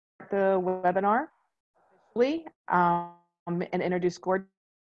the webinar and introduce Gordon.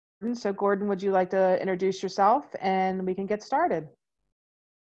 So Gordon, would you like to introduce yourself and we can get started?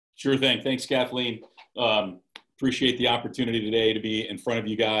 Sure thing. Thanks, Kathleen. Appreciate the opportunity today to be in front of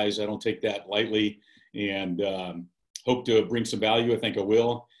you guys. I don't take that lightly, and hope to bring some value. I think I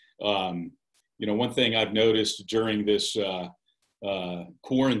will. One thing I've noticed during this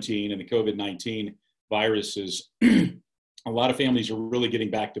quarantine and the COVID-19 virus is a lot of families are really getting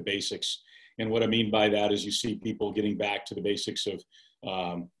back to basics. And what I mean by that is you see people getting back to the basics of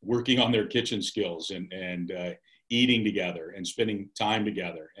working on their kitchen skills and eating together and spending time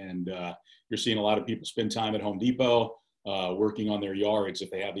together. And you're seeing a lot of people spend time at Home Depot working on their yards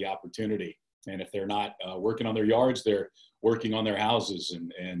if they have the opportunity. And if they're not working on their yards, they're working on their houses.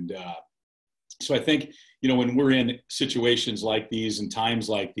 So I think, when we're in situations like these and times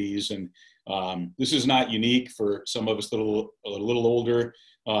like these, and this is not unique for some of us that are a little older,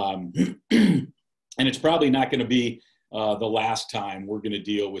 and it's probably not going to be the last time we're going to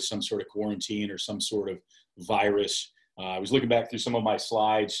deal with some sort of quarantine or some sort of virus. I was looking back through some of my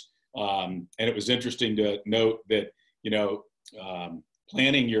slides, and it was interesting to note that,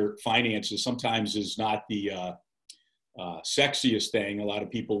 planning your finances sometimes is not the sexiest thing. A lot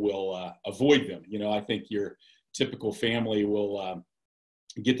of people will avoid them. I think your typical family will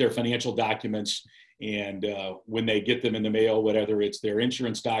get their financial documents, and when they get them in the mail, whether it's their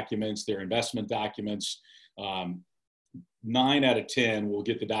insurance documents, their investment documents, 9 out of 10 will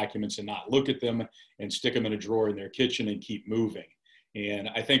get the documents and not look at them and stick them in a drawer in their kitchen and keep moving. And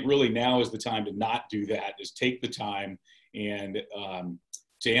I think really now is the time to not do that, is take the time and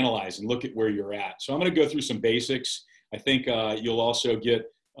to analyze and look at where you're at. So I'm going to go through some basics. I think you'll also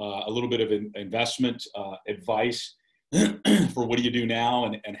get a little bit of investment advice for what do you do now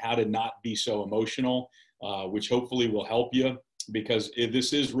and how to not be so emotional, which hopefully will help you, because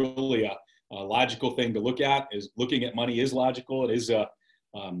this is really a logical thing to look at. Is looking at money is logical. It is a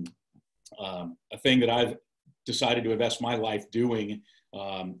thing that I've decided to invest my life doing.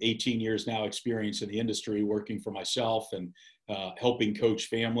 18 years now experience in the industry, working for myself and helping coach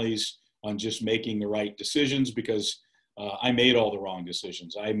families on just making the right decisions, because I made all the wrong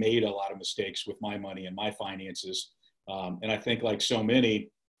decisions. I made a lot of mistakes with my money and my finances. And I think, like so many,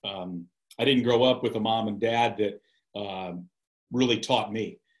 I didn't grow up with a mom and dad that really taught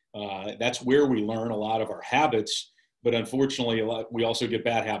me. That's where we learn a lot of our habits, but unfortunately, we also get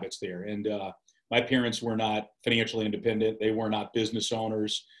bad habits there. And my parents were not financially independent. They were not business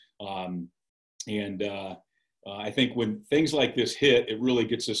owners. I think when things like this hit, it really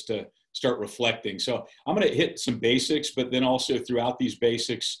gets us to start reflecting. So I'm going to hit some basics, but then also throughout these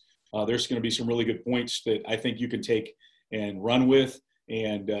basics, there's going to be some really good points that I think you can take and run with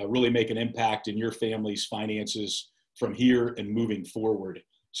and really make an impact in your family's finances from here and moving forward.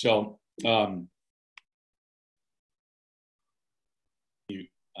 So I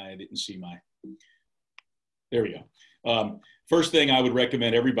didn't see there we go. First thing I would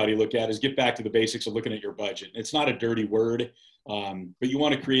recommend everybody look at is get back to the basics of looking at your budget. It's not a dirty word, but you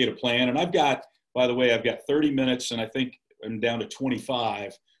want to create a plan. And by the way, I've got 30 minutes and I think I'm down to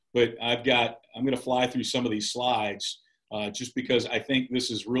 25, but I'm going to fly through some of these slides just because I think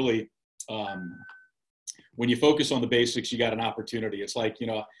this is really, when you focus on the basics, you got an opportunity. It's like,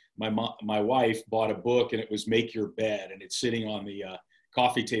 my wife bought a book and it was Make Your Bed, and it's sitting on the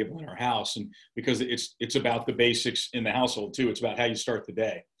coffee table in our house. And because it's about the basics in the household too. It's about how you start the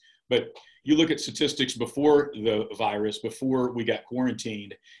day. But you look at statistics before the virus, before we got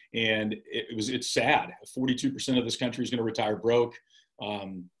quarantined, and it's sad. 42% of this country is going to retire broke.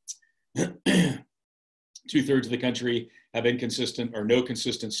 2/3 of the country have inconsistent or no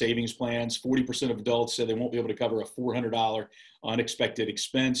consistent savings plans. 40% of adults say they won't be able to cover a $400 unexpected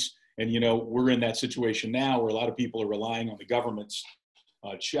expense. And, we're in that situation now where a lot of people are relying on the government's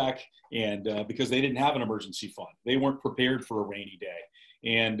check, and because they didn't have an emergency fund. They weren't prepared for a rainy day.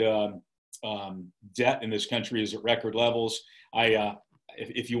 And debt in this country is at record levels.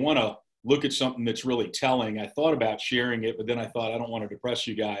 If you want to look at something that's really telling, I thought about sharing it, but then I thought I don't want to depress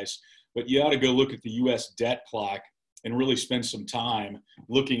you guys. But you ought to go look at the U.S. debt clock and really spend some time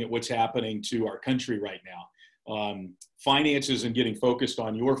looking at what's happening to our country right now. Finances and getting focused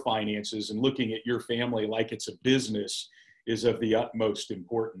on your finances and looking at your family like it's a business is of the utmost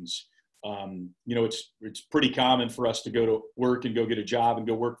importance. It's pretty common for us to go to work and go get a job and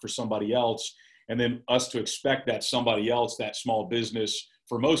go work for somebody else, and then us to expect that somebody else, that small business,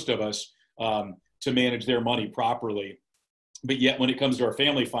 for most of us, to manage their money properly. But yet when it comes to our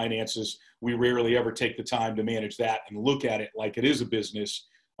family finances, we rarely ever take the time to manage that and look at it like it is a business,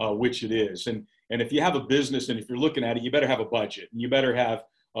 which it is. And if you have a business and if you're looking at it, you better have a budget, and you better have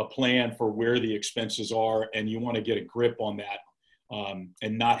a plan for where the expenses are, and you want to get a grip on that,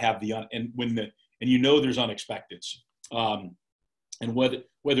 and not have there's unexpecteds. And whether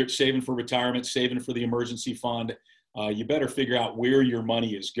it's saving for retirement, saving for the emergency fund, you better figure out where your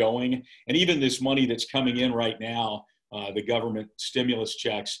money is going. And even this money that's coming in right now, the government stimulus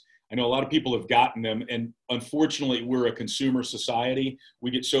checks, I know a lot of people have gotten them, and unfortunately, we're a consumer society.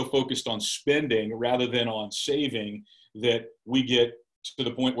 We get so focused on spending rather than on saving that we get to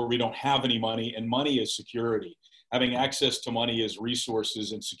the point where we don't have any money, and money is security. Having access to money is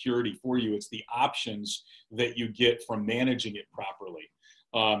resources and security for you. It's the options that you get from managing it properly.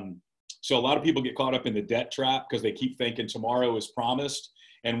 So a lot of people get caught up in the debt trap because they keep thinking tomorrow is promised.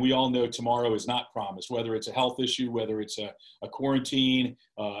 And we all know tomorrow is not promised, whether it's a health issue, whether it's a quarantine.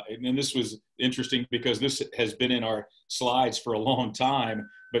 And this was interesting because this has been in our slides for a long time,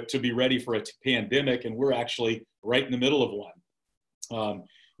 but to be ready for a pandemic, and we're actually right in the middle of one.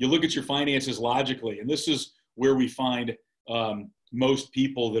 You look at your finances logically, and this is where we find most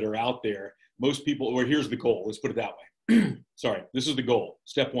people that are out there. Most people, or here's the goal, let's put it that way. Sorry, this is the goal.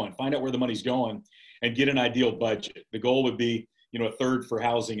 Step one, find out where the money's going and get an ideal budget. The goal would be, a third for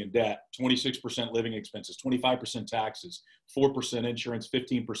housing and debt, 26% living expenses, 25% taxes, 4% insurance,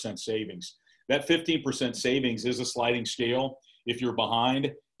 15% savings. That 15% savings is a sliding scale. If you're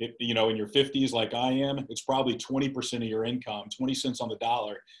behind, in your 50s like I am, it's probably 20% of your income, 20 cents on the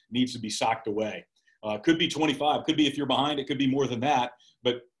dollar needs to be socked away. Could be 25, could be if you're behind, it could be more than that.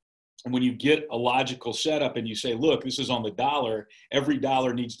 But when you get a logical setup and you say, look, this is on the dollar, every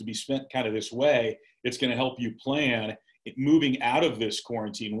dollar needs to be spent kind of this way, it's going to help you plan moving out of this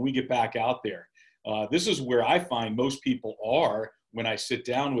quarantine when we get back out there. This is where I find most people are when I sit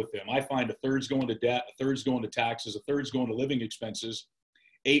down with them. I find a third's going to debt, a third's going to taxes, a third's going to living expenses,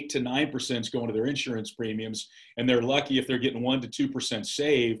 8 to 9% is going to their insurance premiums, and they're lucky if they're getting 1 to 2%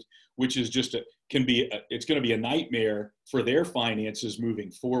 saved, which is just it's going to be a nightmare for their finances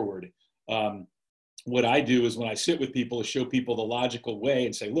moving forward. What I do is when I sit with people is show people the logical way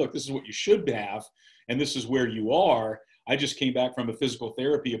and say, look, this is what you should have, and this is where you are. I just came back from a physical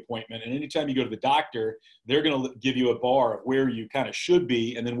therapy appointment, and anytime you go to the doctor, they're going to give you a bar of where you kind of should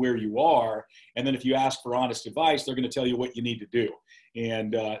be and then where you are. And then if you ask for honest advice, they're going to tell you what you need to do.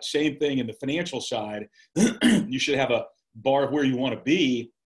 And same thing in the financial side. You should have a bar of where you want to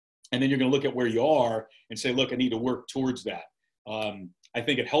be, and then you're going to look at where you are and say, look, I need to work towards that. I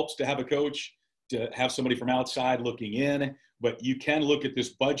think it helps to have a coach, to have somebody from outside looking in, but you can look at this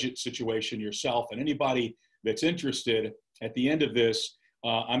budget situation yourself. And anybody that's interested, at the end of this,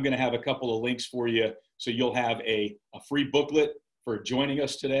 I'm going to have a couple of links for you. So you'll have a free booklet for joining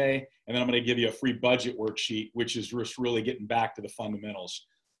us today. And then I'm going to give you a free budget worksheet, which is just really getting back to the fundamentals.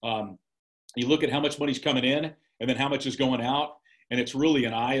 You look at how much money's coming in and then how much is going out. And it's really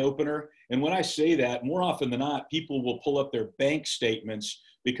an eye opener. And when I say that, more often than not, people will pull up their bank statements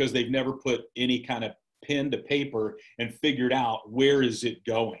because they've never put any kind of pen to paper and figured out where is it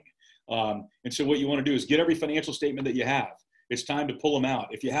going. And so what you want to do is get every financial statement that you have. It's time to pull them out.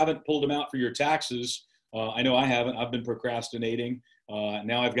 If you haven't pulled them out for your taxes, I know I haven't. I've been procrastinating.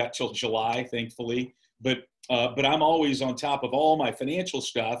 Now I've got till July, thankfully. But I'm always on top of all my financial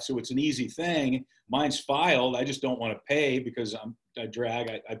stuff, so it's an easy thing. Mine's filed. I just don't want to pay because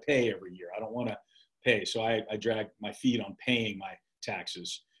I pay every year. I don't want to pay, so I drag my feet on paying my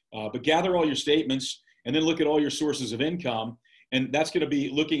taxes. But gather all your statements and then look at all your sources of income. And that's going to be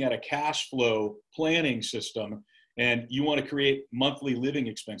looking at a cash flow planning system. And you want to create monthly living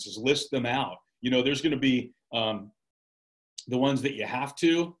expenses, list them out. There's going to be the ones that you have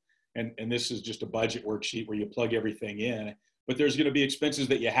to, and this is just a budget worksheet where you plug everything in, but there's going to be expenses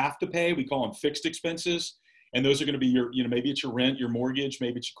that you have to pay. We call them fixed expenses. And those are going to be your, maybe it's your rent, your mortgage,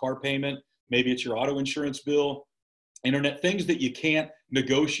 maybe it's your car payment, maybe it's your auto insurance bill, internet, things that you can't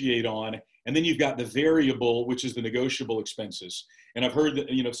negotiate on. And then you've got the variable, which is the negotiable expenses. And I've heard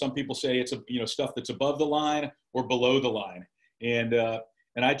that, some people say it's stuff that's above the line or below the line.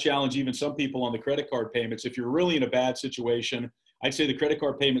 And I challenge even some people on the credit card payments. If you're really in a bad situation, I'd say the credit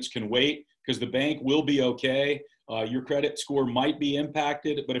card payments can wait because the bank will be okay. Your credit score might be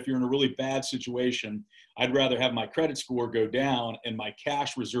impacted, but if you're in a really bad situation, I'd rather have my credit score go down and my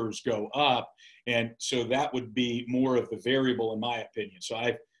cash reserves go up. And so that would be more of the variable in my opinion. So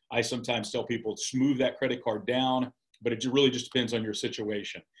I sometimes tell people smooth that credit card down, but it really just depends on your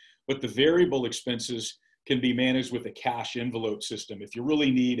situation. But the variable expenses can be managed with a cash envelope system. If you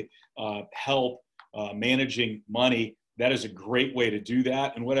really need help managing money, that is a great way to do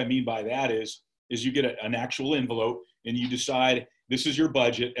that. And what I mean by that is you get an actual envelope and you decide this is your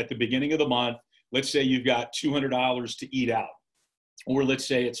budget at the beginning of the month. Let's say you've got $200 to eat out. or let's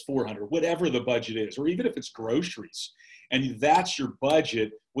say it's 400, whatever the budget is, or even if it's groceries and that's your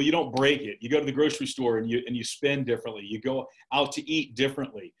budget, well, you don't break it. You go to the grocery store and you spend differently. You go out to eat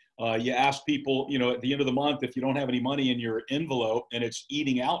differently. You ask people, at the end of the month, if you don't have any money in your envelope and it's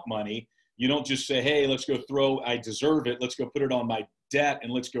eating out money, you don't just say, hey, let's go I deserve it. Let's go put it on my debt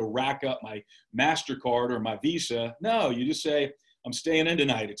and let's go rack up my MasterCard or my Visa. No, you just say, I'm staying in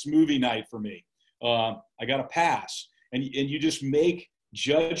tonight. It's movie night for me. I got a pass. And you just make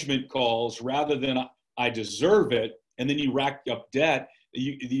judgment calls rather than I deserve it. And then you rack up debt.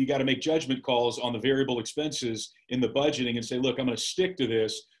 You got to make judgment calls on the variable expenses in the budgeting and say, look, I'm going to stick to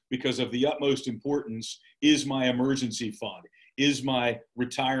this because of the utmost importance is my emergency fund, is my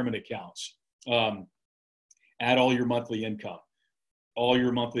retirement accounts. Add all your monthly income, all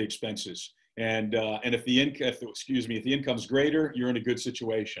your monthly expenses. And if the income's greater, you're in a good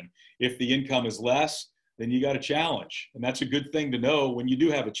situation. If the income is less, then you got a challenge. And that's a good thing to know when you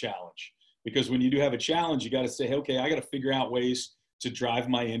do have a challenge, because when you do have a challenge, you got to say, okay, I got to figure out ways to drive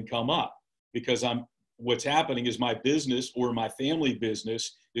my income up, because what's happening is my business or my family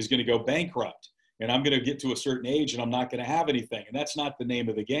business is going to go bankrupt, and I'm going to get to a certain age and I'm not going to have anything. And that's not the name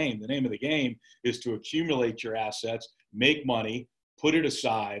of the game. The name of the game is to accumulate your assets, make money, put it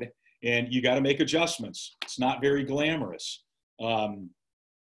aside, and you got to make adjustments. It's not very glamorous.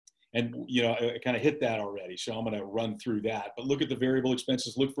 And, I kind of hit that already, so I'm going to run through that. But look at the variable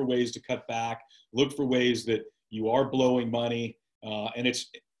expenses. Look for ways to cut back. Look for ways that you are blowing money. And it's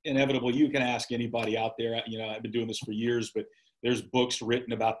inevitable. You can ask anybody out there. I've been doing this for years, but there's books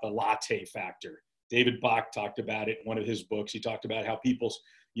written about the latte factor. David Bach talked about it in one of his books. He talked about how people,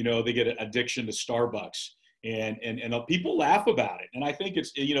 they get an addiction to Starbucks. And people laugh about it. And I think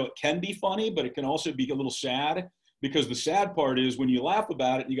it's, it can be funny, but it can also be a little sad. Because the sad part is when you laugh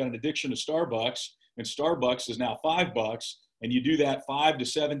about it, you got an addiction to Starbucks, and Starbucks is now $5, and you do that 5 to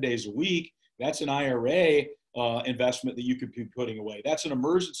 7 days a week. That's an IRA investment that you could be putting away. That's an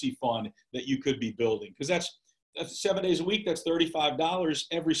emergency fund that you could be building, because that's 7 days a week. That's $35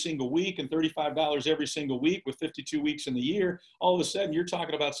 every single week, and $35 every single week with 52 weeks in the year. All of a sudden, you're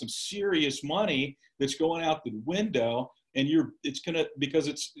talking about some serious money that's going out the window. And because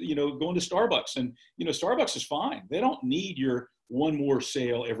it's, going to Starbucks, and, Starbucks is fine. They don't need your one more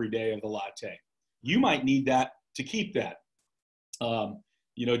sale every day of the latte. You might need that to keep that.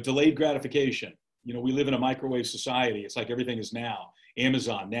 Delayed gratification. We live in a microwave society. It's like everything is now.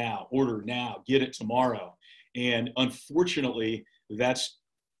 Amazon now, order now, get it tomorrow. And unfortunately, that's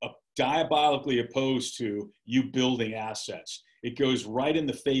diabolically opposed to you building assets. It goes right in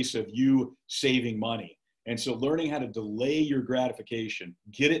the face of you saving money. And so learning how to delay your gratification,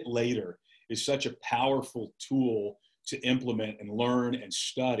 get it later, is such a powerful tool to implement and learn and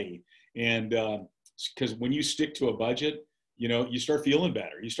study. And because when you stick to a budget, you start feeling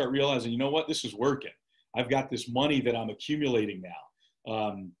better. You start realizing, this is working. I've got this money that I'm accumulating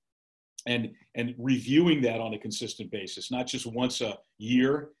now. And reviewing that on a consistent basis, not just once a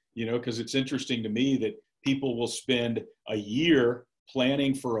year, because it's interesting to me that people will spend a year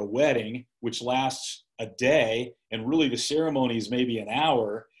planning for a wedding, which lasts a day, and really the ceremony is maybe an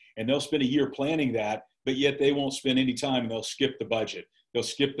hour, and they'll spend a year planning that, but yet they won't spend any time, and they'll skip the budget. They'll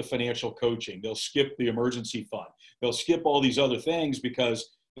skip the financial coaching. They'll skip the emergency fund. They'll skip all these other things because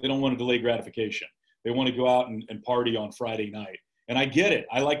they don't want to delay gratification. They want to go out and party on Friday night. And I get it.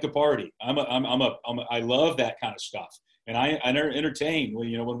 I like to party. I love that kind of stuff. And I entertain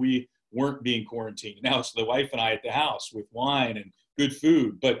when we weren't being quarantined. Now it's the wife and I at the house with wine and good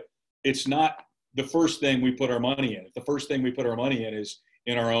food, but it's not the first thing we put our money in. The first thing we put our money in is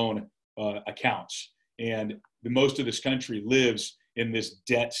in our own accounts. And most of this country lives in this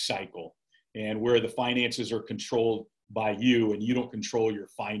debt cycle, and where the finances are controlled by you, and you don't control your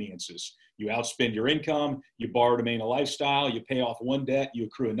finances. You outspend your income, you borrow to maintain a lifestyle, you pay off one debt, you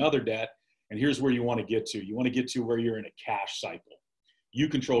accrue another debt. And here's where you want to get to. You want to get to where you're in a cash cycle. You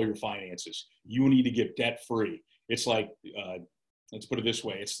control your finances. You need to get debt free. It's like, let's put it this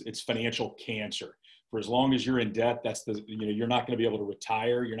way. It's financial cancer. For as long as you're in debt, you're not going to be able to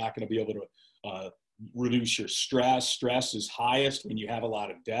retire. You're not going to be able to reduce your stress. Stress is highest when you have a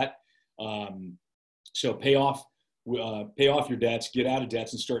lot of debt. So pay off your debts, get out of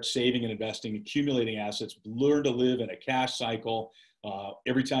debts, and start saving and investing, accumulating assets. Learn to live in a cash cycle.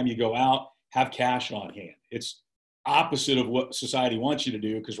 Every time you go out, have cash on hand. It's opposite of what society wants you to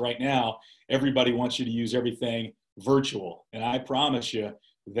do, because right now everybody wants you to use everything virtual, and I promise you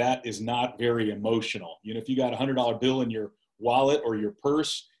that is not very emotional. If you got $100 bill in your wallet or your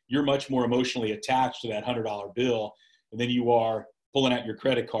purse, you're much more emotionally attached to that $100 bill than you are pulling out your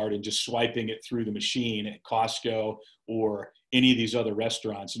credit card and just swiping it through the machine at Costco or any of these other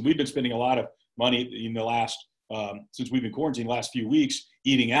restaurants. And we've been spending a lot of money in the last, since we've been quarantined, the last few weeks,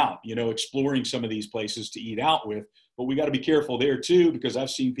 eating out, exploring some of these places to eat out with. But we got to be careful there too, because I've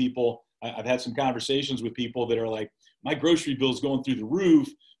seen people, I've had some conversations with people that are like, my grocery bill is going through the roof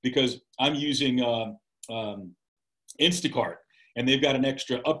because I'm using Instacart, and they've got an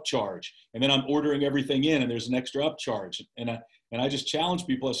extra upcharge. And then I'm ordering everything in, and there's an extra upcharge. And I just challenge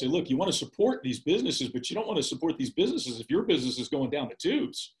people. I say, look, you want to support these businesses, but you don't want to support these businesses if your business is going down the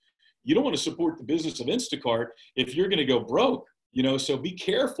tubes. You don't want to support the business of Instacart if you're going to go broke. So be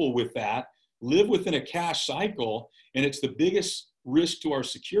careful with that. Live within a cash cycle. And it's the biggest risk to our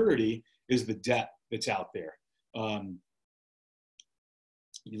security is the debt that's out there.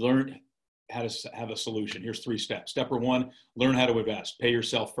 You learn how to have a solution. Here's 3 steps. Step 1, learn how to invest. Pay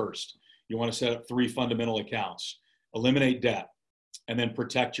yourself first. You want to set up 3 fundamental accounts. Eliminate debt, and then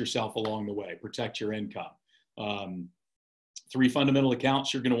protect yourself along the way. Protect your income. 3 fundamental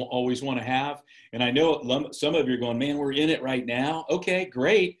accounts you're going to always want to have. And I know some of you are going, man, we're in it right now. Okay,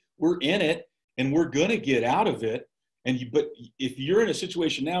 great. We're in it, and we're going to get out of it. But if you're in a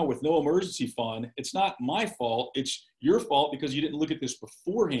situation now with no emergency fund, it's not my fault. It's your fault because you didn't look at this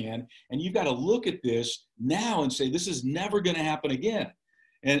beforehand. And you've got to look at this now and say, this is never going to happen again.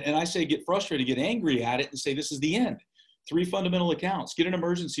 And I say, get frustrated, get angry at it and say, this is the end. 3 fundamental accounts, get an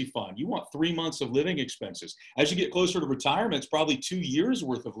emergency fund. You want 3 months of living expenses. As you get closer to retirement, it's probably 2 years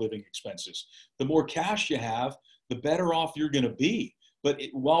worth of living expenses. The more cash you have, the better off you're going to be. But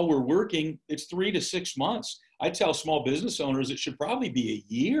while we're working, it's 3 to 6 months. I tell small business owners it should probably be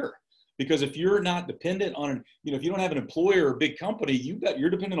a year, because if you're not dependent on, if you don't have an employer or a big company, you're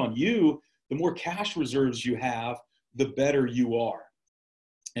dependent on you. The more cash reserves you have, the better you are.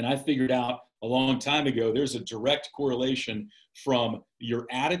 And I figured out a long time ago, there's a direct correlation from your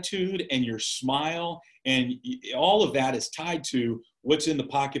attitude and your smile, and all of that is tied to what's in the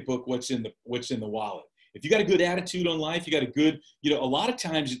pocketbook, what's in the wallet. If you got a good attitude on life, you got a good, a lot of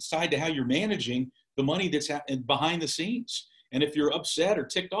times it's tied to how you're managing the money that's behind the scenes. And if you're upset or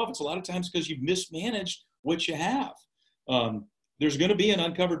ticked off, it's a lot of times because you've mismanaged what you have. There's going to be an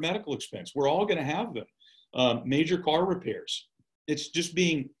uncovered medical expense. We're all going to have them. Major car repairs. It's just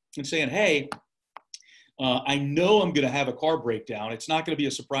saying, hey, I know I'm going to have a car breakdown. It's not going to be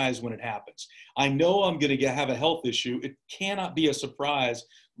a surprise when it happens. I know I'm going to have a health issue. It cannot be a surprise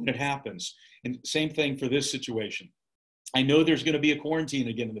when it happens. And same thing for this situation. I know there's going to be a quarantine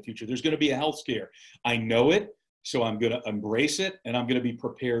again in the future. There's going to be a health scare. I know it, so I'm going to embrace it, and I'm going to be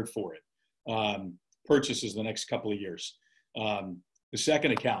prepared for it. Purchases the next couple of years. The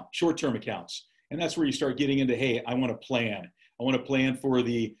second account, short-term accounts. And that's where you start getting into, hey, I want to plan. I want to plan for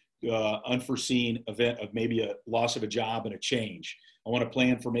the unforeseen event of maybe a loss of a job and a change. I want to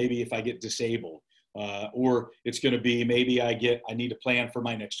plan for maybe if I get disabled, or it's going to be maybe I need to plan for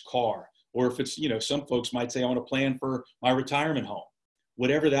my next car. Or if it's, some folks might say, I want to plan for my retirement home.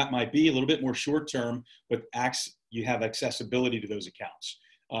 Whatever that might be, a little bit more short-term, but you have accessibility to those accounts.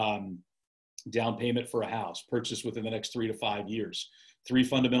 Down payment for a house, purchase within the next 3 to 5 years. 3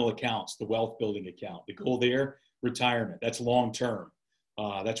 fundamental accounts, the wealth building account. The goal there, retirement. That's long-term.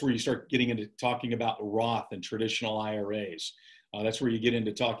 That's where you start getting into talking about Roth and traditional IRAs. That's where you get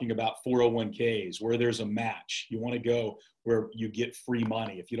into talking about 401ks, where there's a match. You want to go where you get free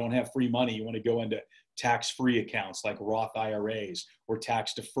money. If you don't have free money, you want to go into tax-free accounts like Roth IRAs, or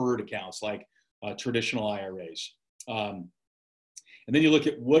tax-deferred accounts like traditional IRAs. And then you look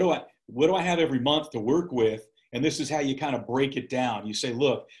at what do I have every month to work with? And this is how you kind of break it down. You say,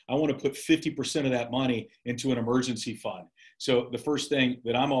 look, I want to put 50% of that money into an emergency fund. So the first thing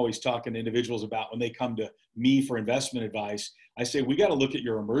that I'm always talking to individuals about when they come to me for investment advice, I say, we got to look at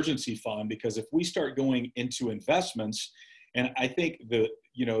your emergency fund, because if we start going into investments, and I think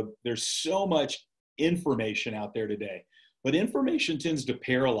there's so much information out there today, but information tends to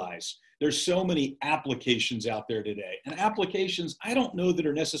paralyze. There's so many applications out there today, and applications I don't know that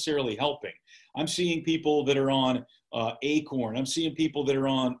are necessarily helping. I'm seeing people that are on Acorn. I'm seeing people that are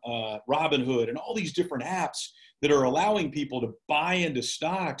on Robinhood and all these different apps that are allowing people to buy into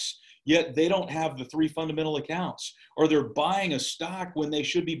stocks, yet they don't have the 3 fundamental accounts, or they're buying a stock when they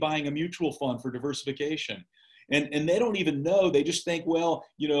should be buying a mutual fund for diversification. And they don't even know. They just think, well,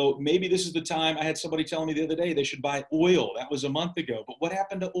 maybe this is the time. I had somebody telling me the other day they should buy oil. That was a month ago. But what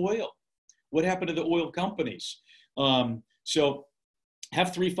happened to oil? What happened to the oil companies? So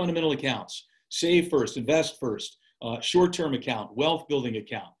have 3 fundamental accounts. Save first, invest first, short-term account, wealth building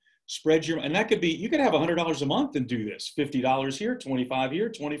account. Spread your, and that could be, you could have $100 a month and do this. $50 here, $25 here,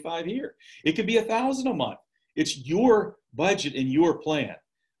 $25 here. It could be $1,000 a month. It's your budget and your plan.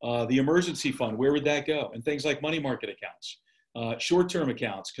 The emergency fund, where would that go? And things like money market accounts. Short-term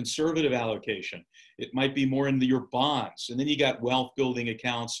accounts, conservative allocation. It might be more into your bonds. And then you got wealth building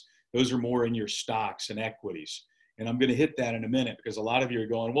accounts. Those are more in your stocks and equities. And I'm going to hit that in a minute because a lot of you are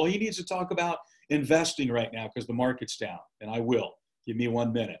going, well, he needs to talk about investing right now because the market's down. And I will. Give me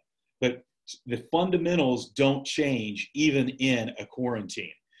 1 minute. But the fundamentals don't change even in a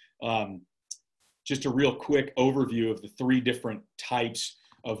quarantine. Just a real quick overview of the 3 different types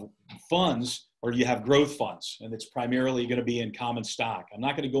of funds, or you have growth funds, and it's primarily going to be in common stock. I'm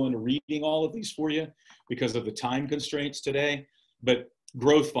not going to go into reading all of these for you because of the time constraints today, but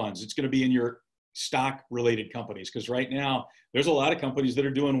growth funds, it's going to be in your stock related companies, because right now there's a lot of companies that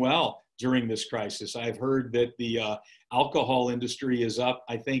are doing well during this crisis. I've heard that the alcohol industry is up,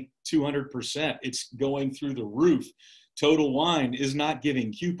 I think 200%. It's going through the roof. Total Wine is not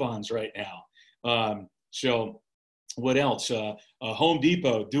giving coupons right now. So what else? Home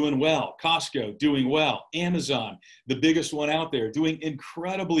Depot doing well, Costco doing well, Amazon, the biggest one out there, doing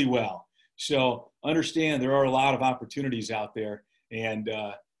incredibly well. So understand there are a lot of opportunities out there, and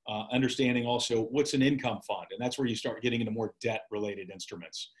understanding also what's an income fund. And that's where you start getting into more debt related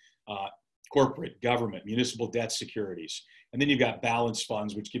instruments, corporate, government, municipal debt securities. And then you've got balanced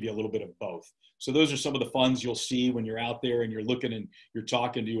funds, which give you a little bit of both. So those are some of the funds you'll see when you're out there and you're looking and you're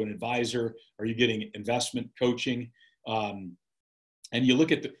talking to an advisor, or you're getting investment coaching. And you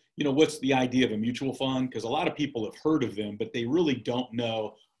look at the, what's the idea of a mutual fund? Because a lot of people have heard of them, but they really don't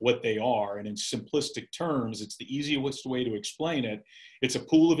know what they are. And in simplistic terms, it's the easiest way to explain it. It's a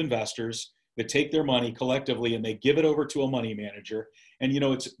pool of investors that take their money collectively and they give it over to a money manager. And,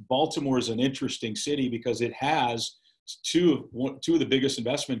 Baltimore is an interesting city because it has two of the biggest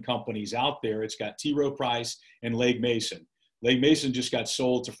investment companies out there. It's got T. Rowe Price and Legg Mason. Legg Mason just got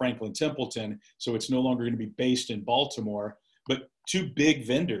sold to Franklin Templeton, so it's no longer going to be based in Baltimore, but 2 big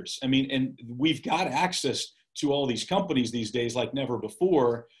vendors. I mean, and we've got access to all these companies these days like never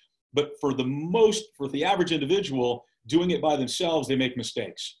before, but for the average individual doing it by themselves, they make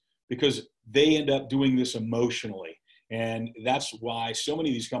mistakes because they end up doing this emotionally. And that's why so many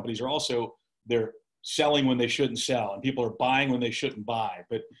of these companies are also, they're selling when they shouldn't sell, and people are buying when they shouldn't buy.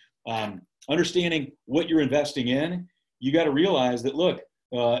 But understanding what you're investing in, you got to realize that, look,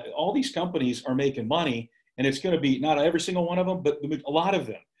 all these companies are making money, and it's going to be not every single one of them, but a lot of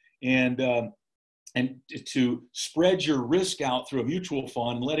them. And to spread your risk out through a mutual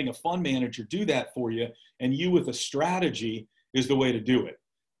fund, and letting a fund manager do that for you, and you with a strategy is the way to do it.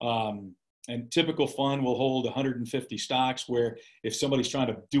 And typical fund will hold 150 stocks, where if somebody's trying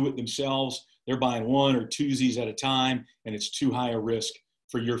to do it themselves, they're buying 1 or 2s at a time, and it's too high a risk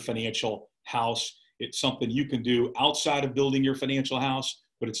for your financial house. It's something you can do outside of building your financial house,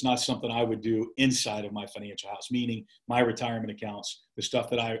 but it's not something I would do inside of my financial house, meaning my retirement accounts, the stuff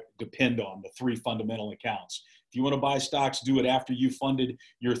that I depend on, the 3 fundamental accounts. If you want to buy stocks, do it after you funded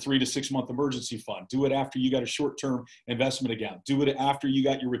your 3 to 6 month emergency fund. Do it after you got a short-term investment account. Do it after you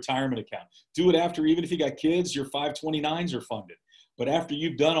got your retirement account. Do it after, even if you got kids, your 529s are funded. But after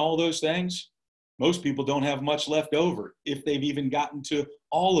you've done all those things, most people don't have much left over if they've even gotten to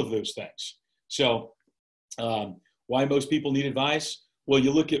all of those things. So why most people need advice? Well,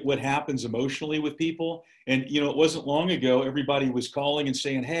 you look at what happens emotionally with people. And, it wasn't long ago, everybody was calling and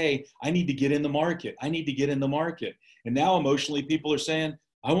saying, hey, I need to get in the market. I need to get in the market. And now emotionally, people are saying,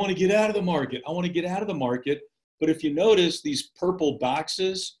 I want to get out of the market. I want to get out of the market. But if you notice these purple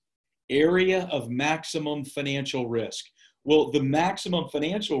boxes, area of maximum financial risk. Well, the maximum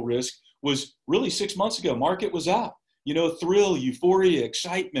financial risk was really 6 months ago. Market was up. Thrill, euphoria,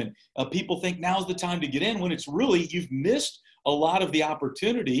 excitement. People think now's the time to get in, when it's really, you've missed a lot of the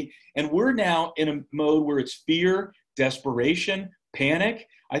opportunity. And we're now in a mode where it's fear, desperation, panic.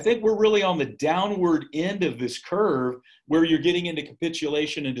 I think we're really on the downward end of this curve where you're getting into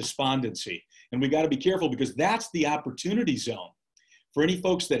capitulation and despondency. And we got to be careful, because that's the opportunity zone. For any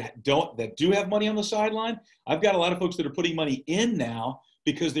folks that do have money on the sideline, I've got a lot of folks that are putting money in now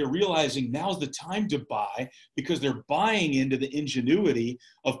because they're realizing now's the time to buy, because they're buying into the ingenuity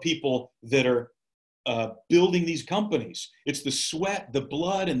of people that are building these companies. It's the sweat, the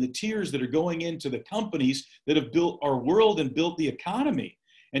blood, and the tears that are going into the companies that have built our world and built the economy.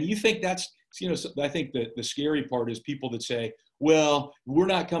 And you think that's, I think that the scary part is people that say, well, we're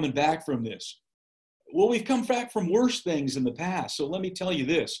not coming back from this. Well, we've come back from worse things in the past. So let me tell you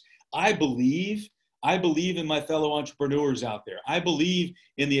this. I believe in my fellow entrepreneurs out there. I believe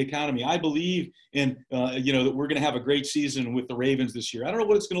in the economy. I believe in, that we're going to have a great season with the Ravens this year. I don't know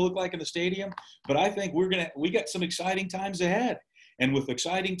what it's going to look like in the stadium, but I think we got some exciting times ahead. And with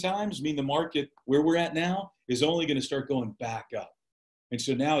exciting times, the market where we're at now is only going to start going back up. And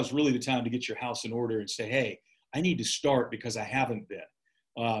so now is really the time to get your house in order and say, hey, I need to start because I haven't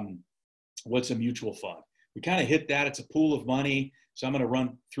been. What's a mutual fund? We kind of hit that. It's a pool of money. So I'm going to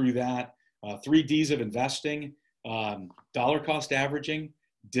run through that. 3 Ds of investing, dollar cost averaging,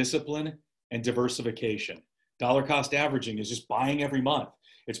 discipline, and diversification. Dollar cost averaging is just buying every month.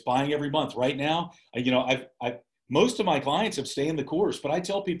 It's buying every month. Right now, most of my clients have stayed in the course, but I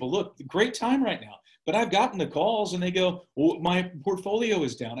tell people, look, great time right now. But I've gotten the calls and they go, well, my portfolio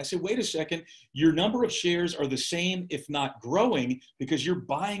is down. I say, wait a second, your number of shares are the same, if not growing, because you're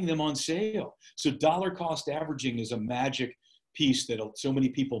buying them on sale. So dollar cost averaging is a magic piece that so many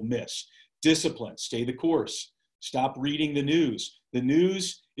people miss. Discipline, stay the course. Stop reading the news. The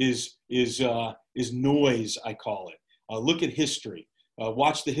news is noise, I call it. Look at history.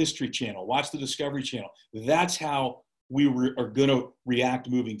 Watch the History Channel. Watch the Discovery Channel. That's how we are going to react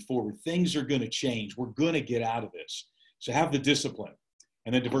moving forward. Things are going to change. We're going to get out of this. So have the discipline.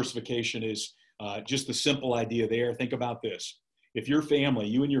 And then diversification is just the simple idea there. Think about this. If your family,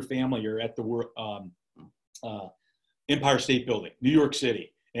 you and your family are at the Empire State Building, New York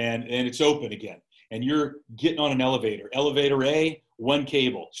City, and it's open again, and you're getting on an elevator. Elevator A, 1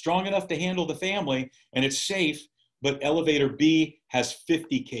 cable, strong enough to handle the family, and it's safe, but elevator B has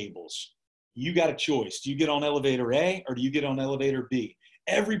 50 cables. You got a choice. Do you get on elevator A or do you get on elevator B?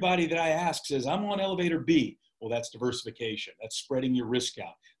 Everybody that I ask says, I'm on elevator B. Well, that's diversification. That's spreading your risk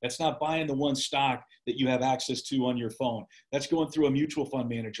out. That's not buying the one stock that you have access to on your phone. That's going through a mutual fund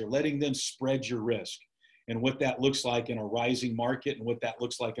manager, letting them spread your risk, and what that looks like in a rising market and what that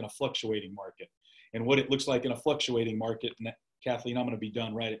looks like in a fluctuating market. And what it looks like in a fluctuating market, and Kathleen, I'm going to be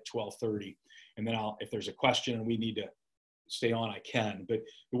done right at 12:30. And then if there's a question and we need to stay on, I can. But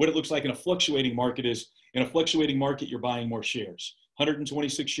what it looks like in a fluctuating market is, in a fluctuating market, you're buying more shares.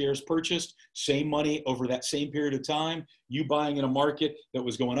 126 shares purchased, same money over that same period of time. You buying in a market that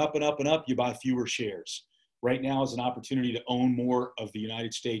was going up and up and up, you buy fewer shares. Right now is an opportunity to own more of the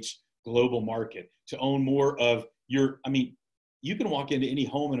United States global market, to own more of you can walk into any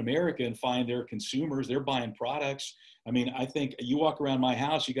home in America and find their consumers, they're buying products. I think you walk around my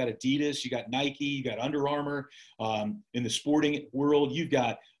house, you got Adidas, you got Nike, you got Under Armour. In the sporting world, you've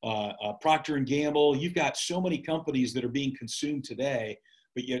got Procter & Gamble. You've got so many companies that are being consumed today,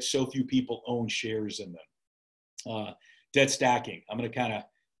 but yet so few people own shares in them. Debt stacking.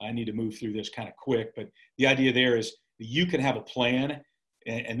 I need to move through this kind of quick, but the idea there is you can have a plan,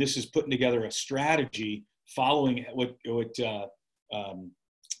 and this is putting together a strategy following what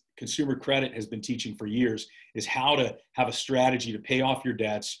consumer credit has been teaching for years, is how to have a strategy to pay off your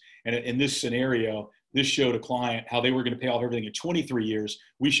debts. And in this scenario, this showed a client how they were going to pay off everything in 23 years.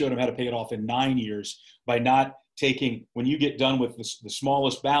 We showed them how to pay it off in 9 years by not taking, when you get done with the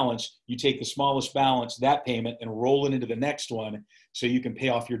smallest balance, you take the smallest balance, that payment, and roll it into the next one so you can pay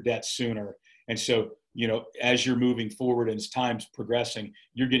off your debt sooner. And so, as you're moving forward and as time's progressing,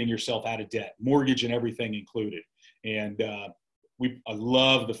 you're getting yourself out of debt, mortgage and everything included. And I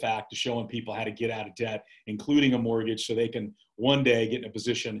love the fact of showing people how to get out of debt, including a mortgage, so they can one day get in a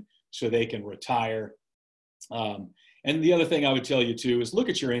position so they can retire. And the other thing I would tell you too is look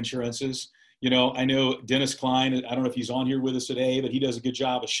at your insurances. I know Dennis Klein, I don't know if he's on here with us today, but he does a good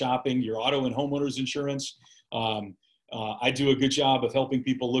job of shopping your auto and homeowners insurance. I do a good job of helping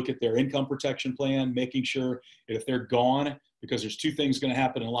people look at their income protection plan, making sure that if they're gone, because there's 2 things going to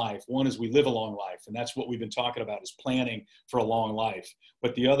happen in life. One is we live a long life, and that's what we've been talking about, is planning for a long life.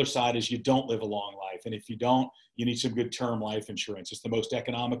 But the other side is you don't live a long life. And if you don't, you need some good term life insurance. It's the most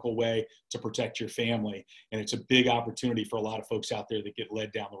economical way to protect your family. And it's a big opportunity for a lot of folks out there that get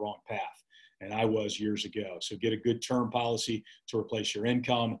led down the wrong path. And I was years ago. So get a good term policy to replace your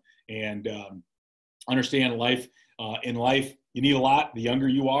income, and understand life. In life, you need a lot. The younger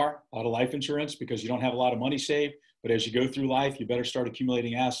you are, a lot of life insurance, because you don't have a lot of money saved. But as you go through life, you better start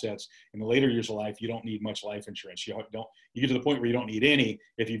accumulating assets. In the later years of life, you don't need much life insurance. You get to the point where you don't need any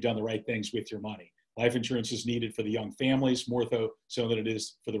if you've done the right things with your money. Life insurance is needed for the young families more so than it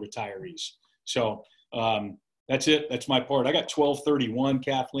is for the retirees. So that's it. That's my part. I got 12:31,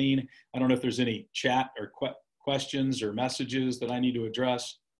 Kathleen. I don't know if there's any chat or questions or messages that I need to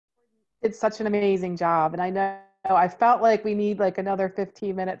address. It's such an amazing job. And I know I felt like we need like another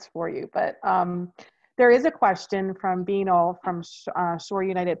 15 minutes for you, but there is a question from Beanal from Shore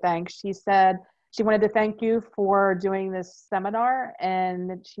United Bank. She said she wanted to thank you for doing this seminar,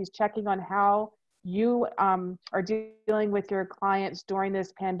 and she's checking on how you are dealing with your clients during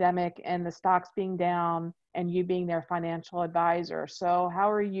this pandemic and the stocks being down and you being their financial advisor. So how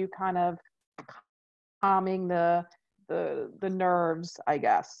are you kind of calming the nerves, I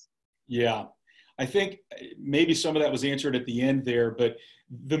guess? Yeah, I think maybe some of that was answered at the end there, but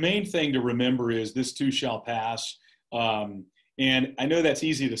the main thing to remember is this too shall pass. And I know that's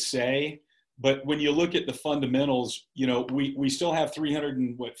easy to say, but when you look at the fundamentals, you know, we still have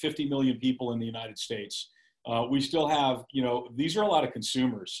 350 million people in the United States. We still have, you know, these are a lot of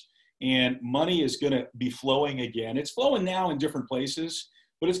consumers, and money is going to be flowing again. It's flowing now in different places,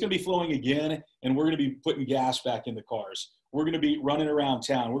 but it's going to be flowing again, and we're going to be putting gas back in the cars. We're going to be running around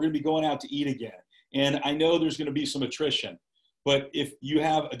town. We're going to be going out to eat again. And I know there's going to be some attrition, but if you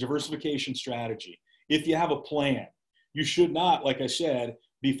have a diversification strategy, if you have a plan, you should not, like I said,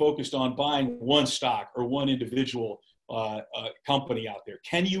 be focused on buying one stock or one individual company out there.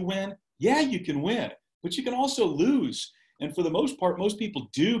 Can you win? Yeah, you can win, but you can also lose. And for the most part, most people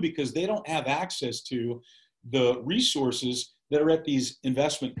do because they don't have access to the resources that are at these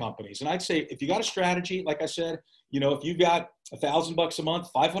investment companies. And I'd say if you got a strategy, like I said, you know, if you've got $1,000 a month,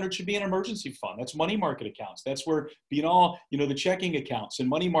 500 should be an emergency fund. That's money market accounts. That's where, you know, the checking accounts and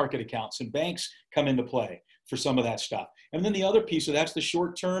money market accounts and banks come into play for some of that stuff. And then the other piece of that's the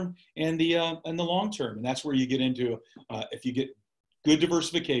short term and the long term. And that's where you get into, if you get good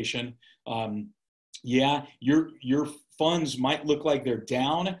diversification, yeah, your funds might look like they're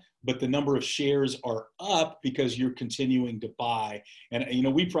down, but the number of shares are up because you're continuing to buy. And, you know,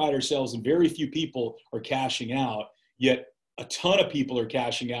 we pride ourselves in very few people are cashing out, yet a ton of people are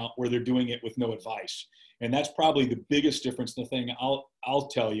cashing out where they're doing it with no advice. And that's probably the biggest difference. The thing I'll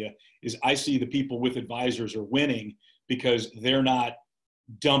tell you is I see the people with advisors are winning because they're not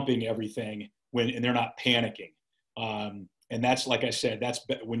dumping everything and they're not panicking. And that's, like I said, that's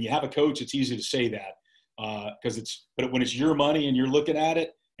when you have a coach, it's easy to say that but when it's your money and you're looking at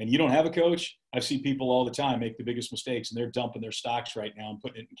it and you don't have a coach, I see people all the time make the biggest mistakes, and they're dumping their stocks right now and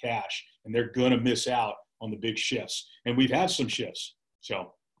putting it in cash, and they're going to miss out on the big shifts. And we've had some shifts.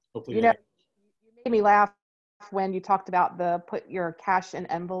 So hopefully, you know, you made me laugh when you talked about put your cash in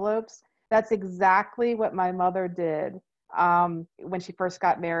envelopes. That's exactly what my mother did when she first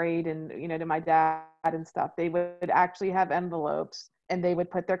got married, and, you know, to my dad and stuff. They would actually have envelopes and they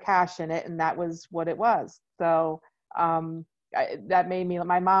would put their cash in it, and that was what it was. So that made me,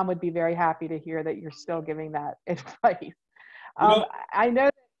 my mom would be very happy to hear that you're still giving that advice. I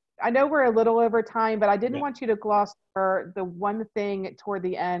know we're a little over time, but I didn't want you to gloss over the one thing toward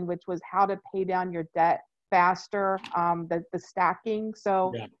the end, which was how to pay down your debt faster, the stacking.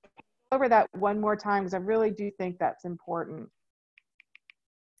 So over that one more time, because I really do think that's important.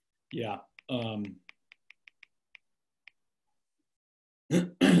 Yeah.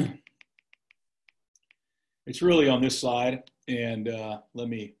 It's really on this side, and let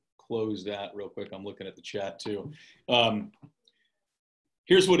me close that real quick. I'm looking at the chat too.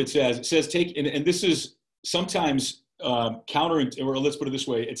 Here's what it says. It says take, and this is sometimes counter, or let's put it this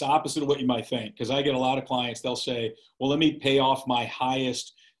way, it's opposite of what you might think, because I get a lot of clients, they'll say, well, let me pay off my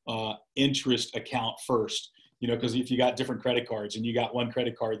highest interest account first. You know, because if you got different credit cards and you got one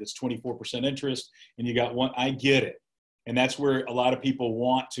credit card that's 24% interest and you got one, I get it. And that's where a lot of people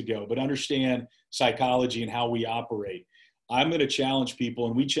want to go, but understand psychology and how we operate. I'm going to challenge people,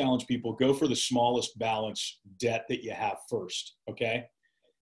 and we challenge people, go for the smallest balance debt that you have first. Okay.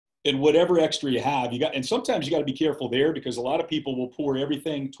 And whatever extra you have, and sometimes you got to be careful there, because a lot of people will pour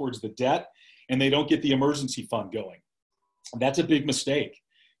everything towards the debt and they don't get the emergency fund going. That's a big mistake.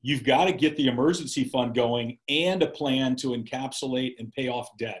 You've got to get the emergency fund going and a plan to encapsulate and pay off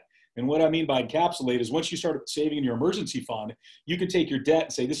debt. And what I mean by encapsulate is once you start saving in your emergency fund, you can take your debt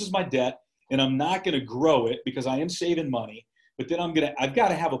and say, this is my debt, and I'm not going to grow it because I am saving money, but then I've got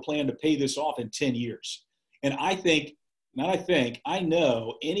to have a plan to pay this off in 10 years. And I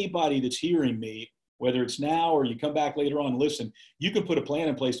know anybody that's hearing me, whether it's now or you come back later on and listen, you can put a plan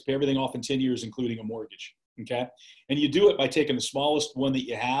in place to pay everything off in 10 years, including a mortgage. Okay. And you do it by taking the smallest one that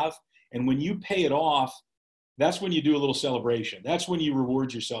you have. And when you pay it off, that's when you do a little celebration. That's when you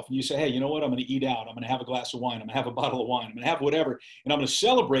reward yourself and you say, hey, you know what? I'm going to eat out. I'm going to have a glass of wine. I'm going to have a bottle of wine. I'm going to have whatever. And I'm going to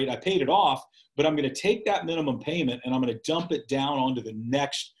celebrate. I paid it off, but I'm going to take that minimum payment and I'm going to dump it down onto the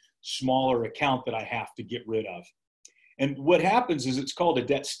next smaller account that I have to get rid of. And what happens is it's called a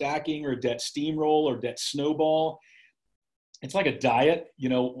debt stacking or a debt steamroll or debt snowball. It's like a diet. You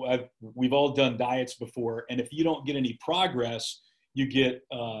know, we've all done diets before. And if you don't get any progress, you get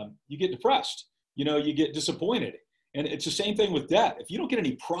depressed. You know, you get disappointed. And it's the same thing with debt. If you don't get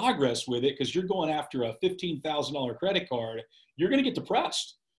any progress with it, because you're going after a $15,000 credit card, you're going to get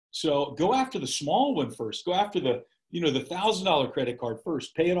depressed. So go after the small one first. Go after the $1,000 credit card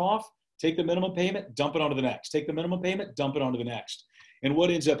first. Pay it off. Take the minimum payment, dump it onto the next. Take the minimum payment, dump it onto the next. And what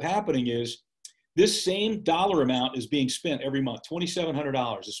ends up happening is This same dollar amount is being spent every month.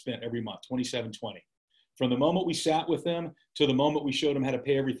 $2,700 is spent every month, $2,720. From the moment we sat with them to the moment we showed them how to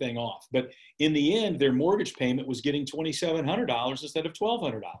pay everything off. But in the end, their mortgage payment was getting $2,700 instead of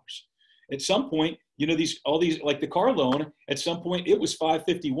 $1,200. At some point, you know, all these like the car loan, at some point it was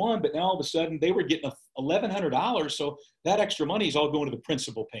 $551, but now all of a sudden they were getting $1,100. So that extra money is all going to the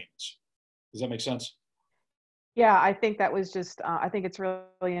principal payments. Does that make sense? Yeah, I think that was just, I think it's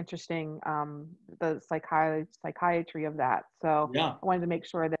really interesting, the psychiatry of that. So Yeah. I wanted to make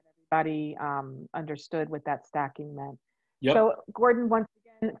sure that everybody understood what that stacking meant. Yep. So Gordon, once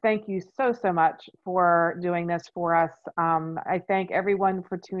again, thank you so, so much for doing this for us. I thank everyone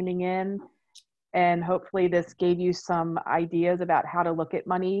for tuning in, and hopefully this gave you some ideas about how to look at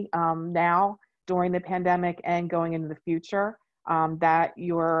money now during the pandemic and going into the future. That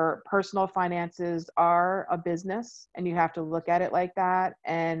your personal finances are a business and you have to look at it like that,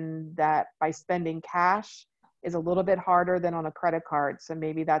 and that by spending cash is a little bit harder than on a credit card. So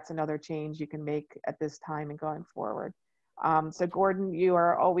maybe that's another change you can make at this time and going forward. So Gordon, you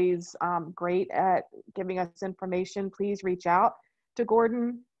are always great at giving us information. Please reach out to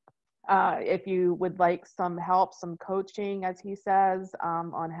Gordon if you would like some help, some coaching, as he says,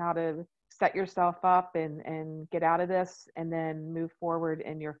 on how to set yourself up and get out of this and then move forward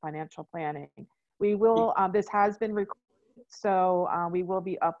in your financial planning. We will, this has been recorded, so we will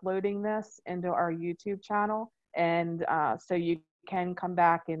be uploading this into our YouTube channel. And so you can come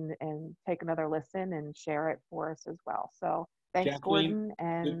back and take another listen and share it for us as well. So thanks, Kathleen, Gordon.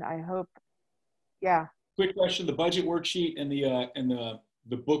 And I hope, yeah. Quick question, the budget worksheet and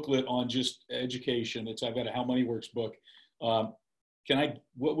the booklet on just education, I've got a How Money Works book.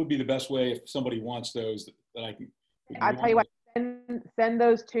 What would be the best way if somebody wants those that I can? I'll tell you what, send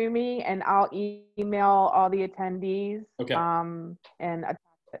those to me and I'll email all the attendees. Okay. And attach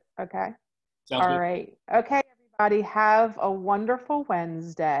it. Okay. Sounds good. All right. Okay, everybody, have a wonderful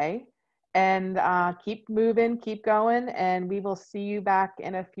Wednesday, and keep moving, keep going, and we will see you back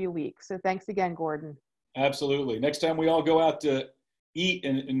in a few weeks. So thanks again, Gordon. Absolutely. Next time we all go out to eat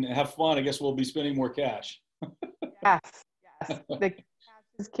and have fun, I guess we'll be spending more cash. Yes. The cash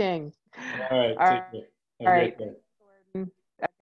is king. All right. Take care. Have a great day.